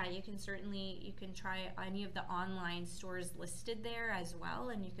 Yeah, you can try any of the online stores listed there as well,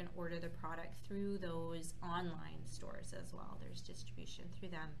 and you can order the product through those online stores as well. There's distribution through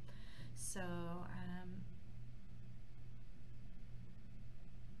them. So,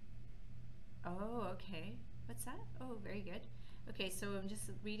 oh, okay. What's that? Oh, very good. Okay, so I'm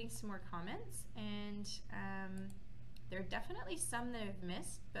just reading some more comments, and there are definitely some that I've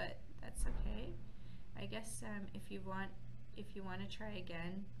missed, but that's okay. I guess if you want to try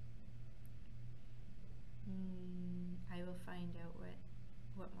again, I will find out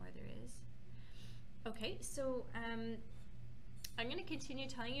what more there is. Okay, so I'm going to continue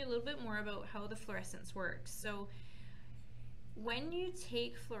telling you a little bit more about how the FlorEssence works. So when you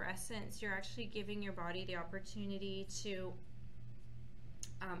take FlorEssence, you're actually giving your body the opportunity to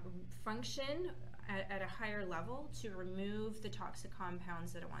function at a higher level to remove the toxic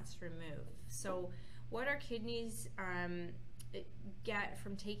compounds that it wants to remove. So what our kidneys get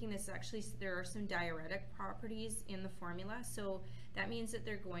from taking this, actually there are some diuretic properties in the formula, so that means that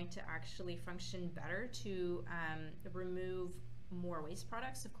they're going to actually function better to remove more waste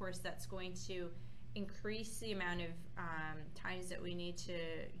products. Of course, that's going to increase the amount of times that we need to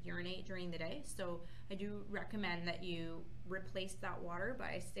urinate during the day. So I do recommend that you replace that water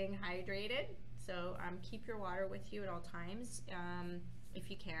by staying hydrated. So keep your water with you at all times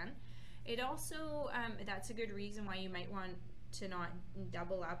if you can. It also, that's a good reason why you might want to not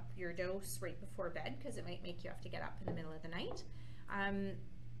double up your dose right before bed, because it might make you have to get up in the middle of the night.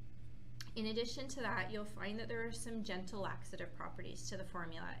 In addition to that, you'll find that there are some gentle laxative properties to the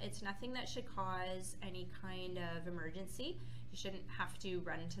formula. It's nothing that should cause any kind of emergency. You shouldn't have to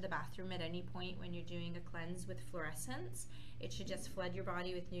run to the bathroom at any point when you're doing a cleanse with FlorEssence. It should just flood your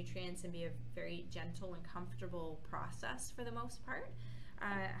body with nutrients and be a very gentle and comfortable process for the most part.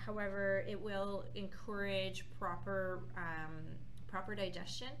 However, it will encourage proper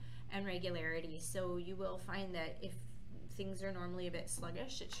digestion and regularity. So you will find that if things are normally a bit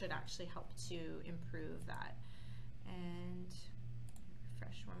sluggish, it should actually help to improve that. And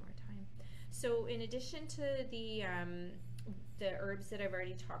refresh one more time. So in addition to the herbs that I've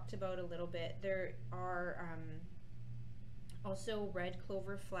already talked about a little bit, there are also red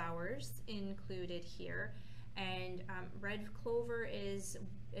clover flowers included here. And red clover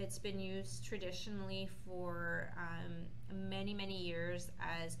it's been used traditionally for many years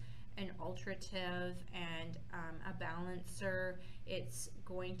as an alterative and a balancer. It's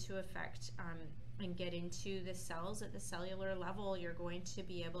going to affect and get into the cells at the cellular level. You're going to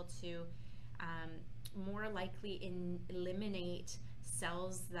be able to more likely eliminate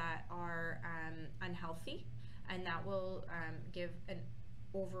cells that are unhealthy, and that will give an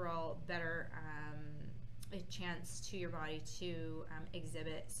overall better a chance to your body to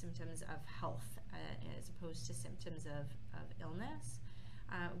exhibit symptoms of health as opposed to symptoms of illness.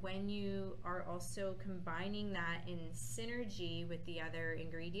 When you are also combining that in synergy with the other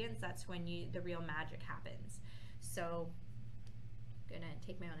ingredients, that's when the real magic happens. So I'm gonna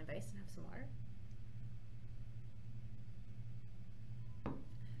take my own advice and have some water.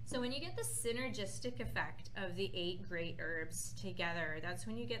 So when you get the synergistic effect of the 8 great herbs together, that's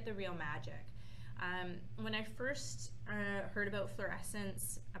when you get the real magic. When I first heard about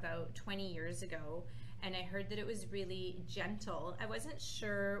FlorEssence about 20 years ago, and I heard that it was really gentle, I wasn't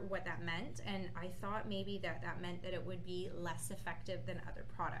sure what that meant, and I thought maybe that meant that it would be less effective than other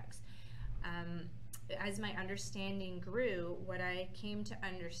products. As my understanding grew, what I came to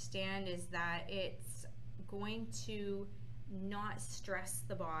understand is that it's going to not stress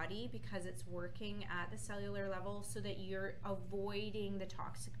the body because it's working at the cellular level, so that you're avoiding the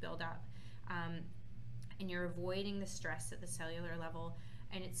toxic buildup, and you're avoiding the stress at the cellular level,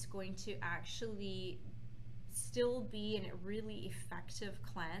 and it's going to actually still be a really effective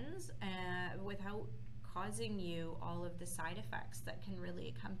cleanse without causing you all of the side effects that can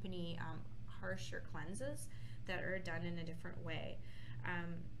really accompany harsher cleanses that are done in a different way.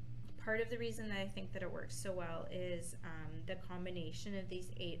 Part of the reason that I think that it works so well is the combination of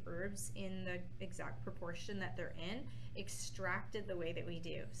these 8 herbs in the exact proportion that they're in, extracted the way that we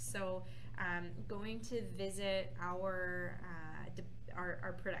do. So going to visit our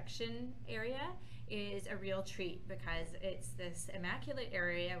production area is a real treat, because it's this immaculate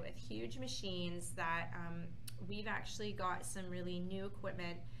area with huge machines that we've actually got some really new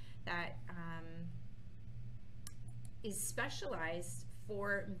equipment that is specialized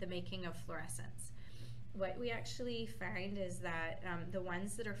for the making of FlorEssence. What we actually find is that the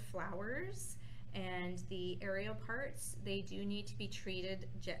ones that are flowers and the aerial parts, they do need to be treated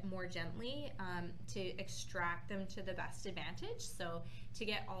more gently to extract them to the best advantage. So to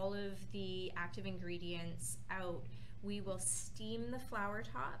get all of the active ingredients out, we will steam the flower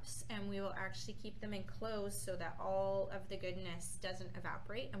tops, and we will actually keep them enclosed so that all of the goodness doesn't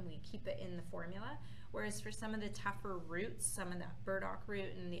evaporate, and we keep it in the formula. Whereas for some of the tougher roots, some of the burdock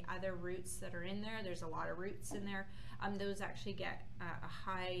root and the other roots that are in there, there's a lot of roots in there, those actually get a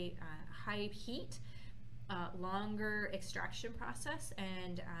high heat, longer extraction process,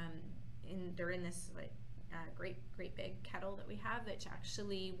 and they're in this great big kettle that we have, which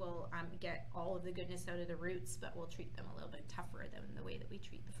actually will get all of the goodness out of the roots, but we'll treat them a little bit tougher than the way that we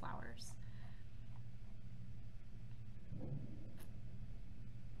treat the flowers.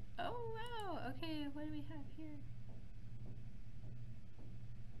 Oh wow, okay, what do we have here?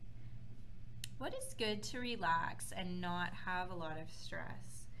 What is good to relax and not have a lot of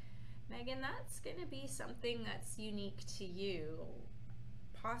stress? Megan, that's gonna be something that's unique to you.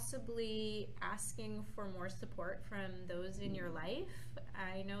 Possibly asking for more support from those in your life.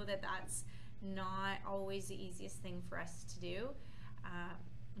 I know that that's not always the easiest thing for us to do.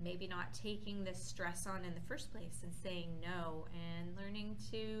 Maybe not taking the stress on in the first place and saying no, and learning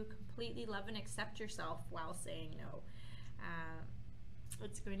to completely love and accept yourself while saying no.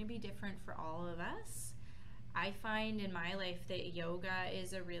 It's going to be different for all of us. I find in my life that yoga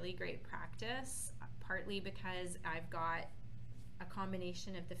is a really great practice, partly because I've got a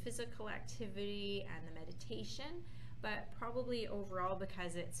combination of the physical activity and the meditation, but probably overall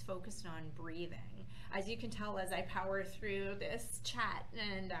because it's focused on breathing. As you can tell, as I power through this chat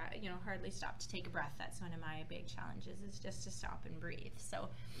and hardly stop to take a breath, that's one of my big challenges, is just to stop and breathe. So,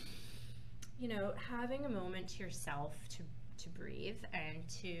 having a moment to yourself to breathe and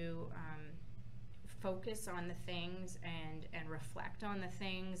to focus on the things and reflect on the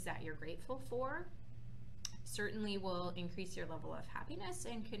things that you're grateful for certainly will increase your level of happiness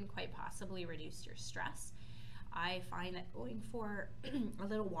and can quite possibly reduce your stress. I find that going for a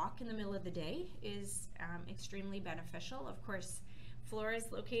little walk in the middle of the day is extremely beneficial. Of course, Flora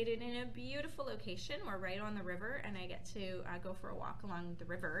is located in a beautiful location. We're right on the river, and I get to go for a walk along the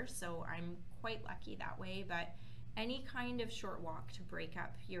river, so I'm quite lucky that way. But any kind of short walk to break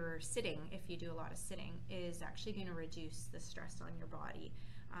up your sitting, if you do a lot of sitting, is actually going to reduce the stress on your body.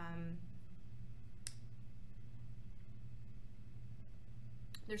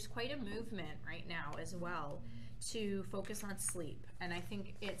 There's quite a movement right now as well to focus on sleep, and I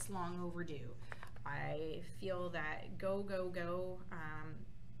think it's long overdue. I feel that go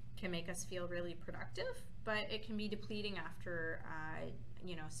can make us feel really productive, but it can be depleting after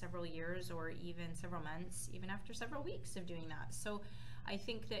several years or even several months, even after several weeks of doing that. So I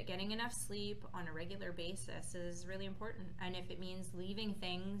think that getting enough sleep on a regular basis is really important. And if it means leaving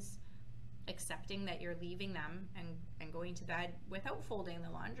things, accepting that you're leaving them and going to bed without folding the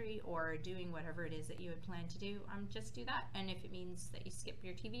laundry or doing whatever it is that you had planned to do, just do that. And if it means that you skip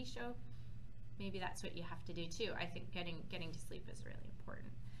your TV show, maybe that's what you have to do too. I think getting to sleep is really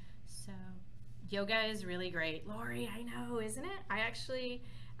important. So yoga is really great. Lori, I know, isn't it?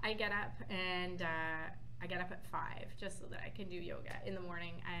 I get up and I get up at 5 just so that I can do yoga in the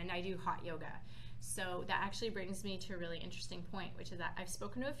morning, and I do hot yoga. So that actually brings me to a really interesting point, which is that I've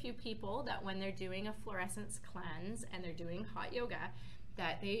spoken to a few people that when they're doing a FlorEssence cleanse and they're doing hot yoga,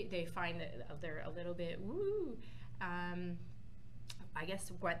 that they find that they're a little bit woo. I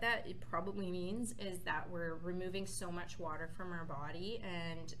guess what that probably means is that we're removing so much water from our body,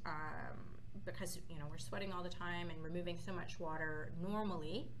 and because we're sweating all the time and removing so much water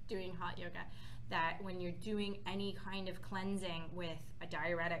normally doing hot yoga, that when you're doing any kind of cleansing with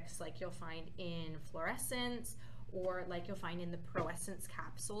diuretics like you'll find in FlorEssence or like you'll find in the FlorEssence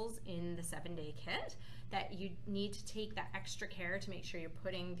capsules in the 7-day kit, that you need to take that extra care to make sure you're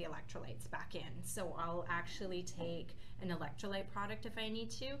putting the electrolytes back in. So I'll actually take an electrolyte product if I need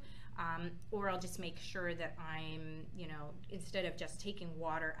to, or I'll just make sure that I'm, instead of just taking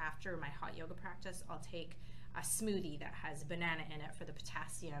water after my hot yoga practice, I'll take a smoothie that has banana in it for the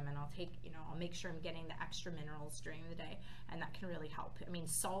potassium, and I'll make sure I'm getting the extra minerals during the day, and that can really help. I mean,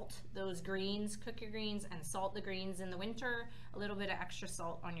 salt those greens, cook your greens and salt the greens in the winter. A little bit of extra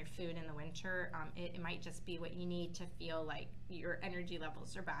salt on your food in the winter, it might just be what you need to feel like your energy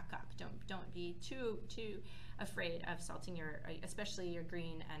levels are back up. Don't be too afraid of salting especially your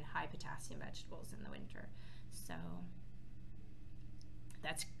green and high potassium vegetables in the winter. So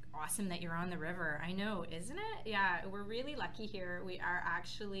that's awesome that you're on the river. I know, isn't it? Yeah, we're really lucky here. We are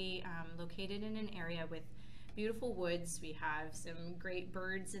actually located in an area with beautiful woods. We have some great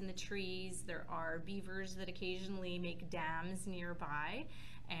birds in the trees. There are beavers that occasionally make dams nearby,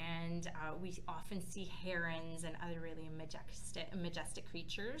 and we often see herons and other really majestic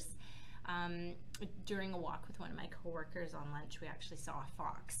creatures. During a walk with one of my coworkers on lunch, we actually saw a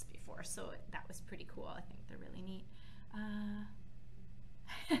fox before, so that was pretty cool. I think they're really neat.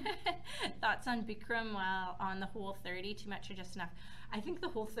 Thoughts on Bikram while on the Whole 30, too much or just enough? I think the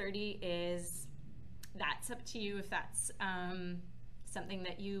Whole 30 that's up to you if that's something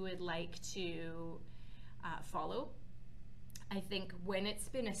that you would like to follow. I think when it's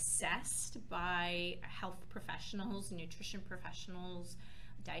been assessed by health professionals, nutrition professionals,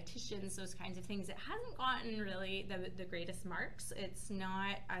 dietitians, those kinds of things, it hasn't gotten really the greatest marks. It's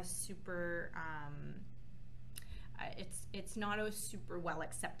not a super it's not a super well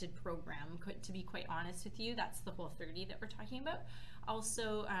accepted program, to be quite honest with you. That's the Whole 30 that we're talking about.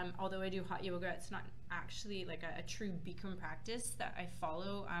 Also, although I do hot yoga, it's not actually like a true Bikram practice that I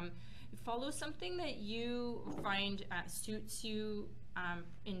follow. Follow something that you find suits you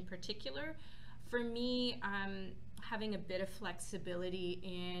in particular. For me, having a bit of flexibility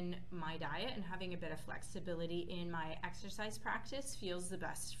in my diet and having a bit of flexibility in my exercise practice feels the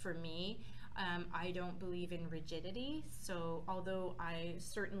best for me. I don't believe in rigidity, so although I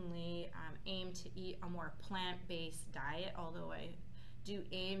certainly aim to eat a more plant-based diet, although I do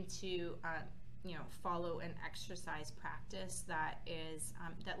aim to follow an exercise practice that is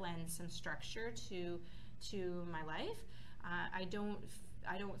that lends some structure to my life, I don't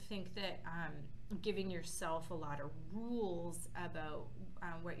think that giving yourself a lot of rules about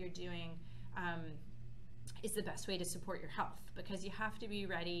what you're doing is the best way to support your health, because you have to be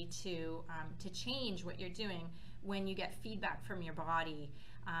ready to change what you're doing when you get feedback from your body.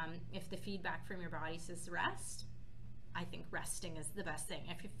 If the feedback from your body says rest, I think resting is the best thing.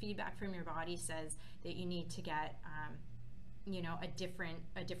 If your feedback from your body says that you need to get a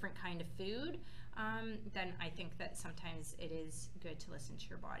different kind of food, then I think that sometimes it is good to listen to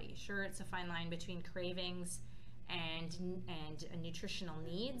your body. Sure, it's a fine line between cravings and nutritional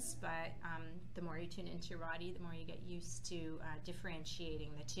needs, but the more you tune into your body, the more you get used to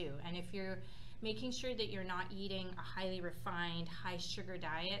differentiating the two. And if you're making sure that you're not eating a highly refined, high sugar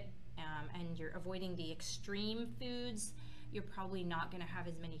diet, and you're avoiding the extreme foods, you're probably not going to have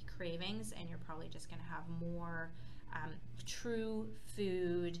as many cravings, and you're probably just going to have more true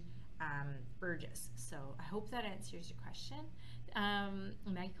food urges. So I hope that answers your question,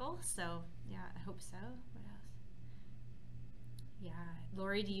 Michael. So yeah, I hope so. What else? Yeah,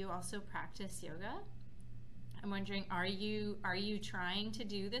 Lori, do you also practice yoga? I'm wondering, are you trying to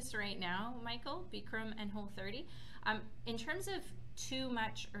do this right now, Michael? Bikram and Whole 30. In terms of too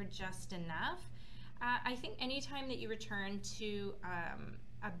much or just enough, I think anytime that you return to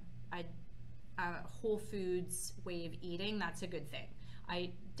a whole foods way of eating, that's a good thing.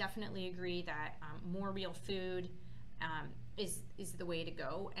 I definitely agree that more real food is the way to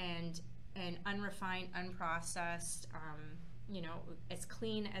go, and unrefined, unprocessed, you know, as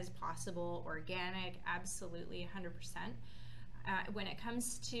clean as possible, organic, absolutely 100%. When it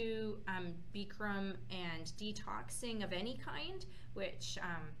comes to Bikram and detoxing of any kind, which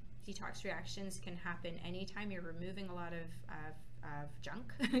detox reactions can happen anytime you're removing a lot of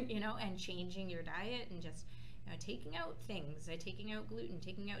junk, you know, and changing your diet and just, you know, taking out things, taking out gluten,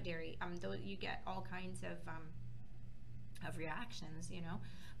 taking out dairy. Though you get all kinds of reactions, you know.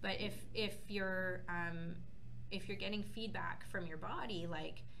 But if you're getting feedback from your body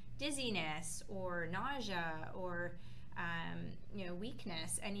like dizziness or nausea or you know,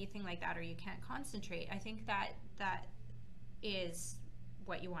 weakness, anything like that, or you can't concentrate, I think that is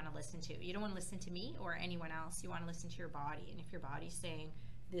what you want to listen to. You don't want to listen to me or anyone else. You want to listen to your body, and if your body's saying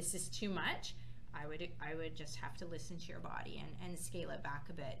this is too much, I would just have to listen to your body and scale it back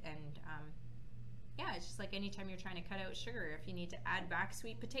a bit. And yeah, it's just like anytime you're trying to cut out sugar, if you need to add back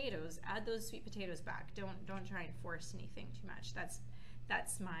sweet potatoes, add those sweet potatoes back. Don't try and force anything too much. That's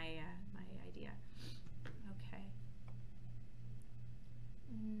my my idea. Okay.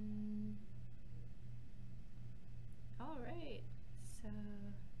 All right. So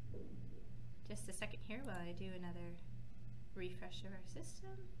just a second here while I do another refresh of our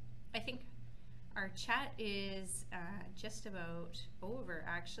system. I think our chat is just about over,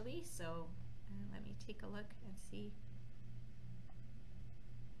 actually. So let me take a look and see.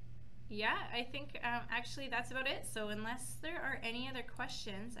 Yeah, I think actually that's about it. So unless there are any other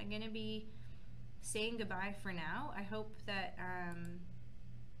questions, I'm going to be saying goodbye for now. I hope that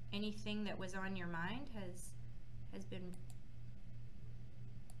anything that was on your mind has been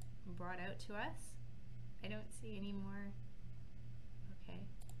brought out to us. I don't see any more. Okay.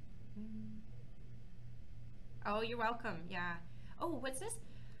 Oh, you're welcome. Yeah. Oh, what's this?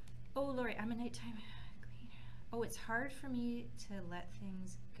 Oh, Lori, I'm a nighttime cleaner. Oh, it's hard for me to let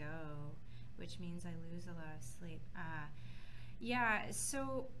things go, which means I lose a lot of sleep. Yeah,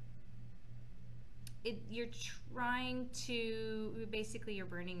 so you're trying to, basically you're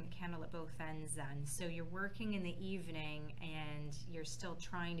burning the candle at both ends then. So you're working in the evening and you're still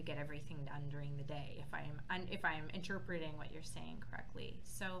trying to get everything done during the day, if I'm interpreting what you're saying correctly.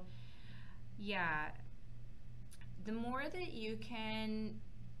 So yeah, the more that you can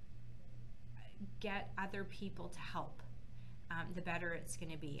get other people to help, the better it's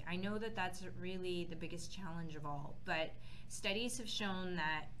going to be. I know that that's really the biggest challenge of all, but studies have shown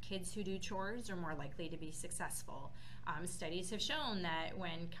that kids who do chores are more likely to be successful. Studies have shown that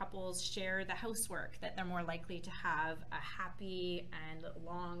when couples share the housework, that they're more likely to have a happy and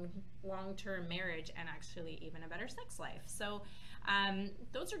long-term marriage, and actually even a better sex life. So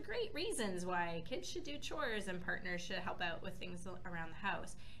those are great reasons why kids should do chores and partners should help out with things around the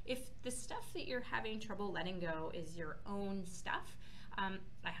house. If the stuff that you're having trouble letting go is your own stuff,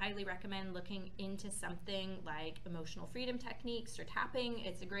 I highly recommend looking into something like emotional freedom techniques or tapping.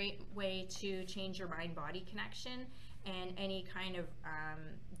 It's a great way to change your mind-body connection and any kind of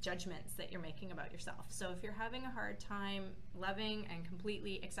judgments that you're making about yourself. So if you're having a hard time loving and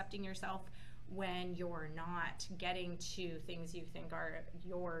completely accepting yourself when you're not getting to things you think are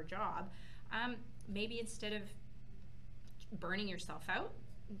your job, maybe instead of burning yourself out,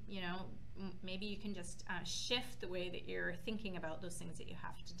 you know, maybe you can just shift the way that you're thinking about those things that you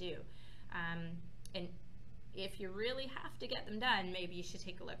have to do. And if you really have to get them done, maybe you should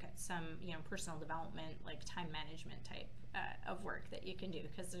take a look at some, you know, personal development, like time management type of work that you can do,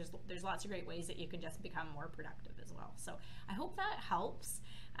 because there's lots of great ways that you can just become more productive as well. So I hope that helps.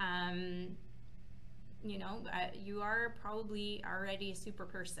 You know, you are probably already a super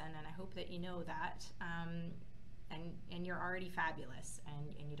person, and I hope that you know that. And you're already fabulous,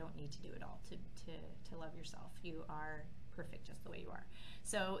 and you don't need to do it all to love yourself. You are perfect just the way you are.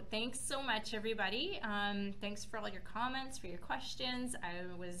 So thanks so much, everybody. Thanks for all your comments, for your questions.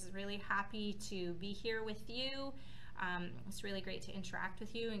 I was really happy to be here with you. It's really great to interact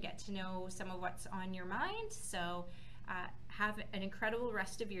with you and get to know some of what's on your mind. So have an incredible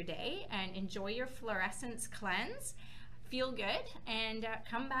rest of your day and enjoy your FlorEssence cleanse. Feel good, and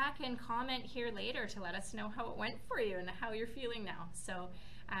come back and comment here later to let us know how it went for you and how you're feeling now. So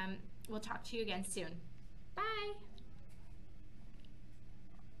we'll talk to you again soon. Bye.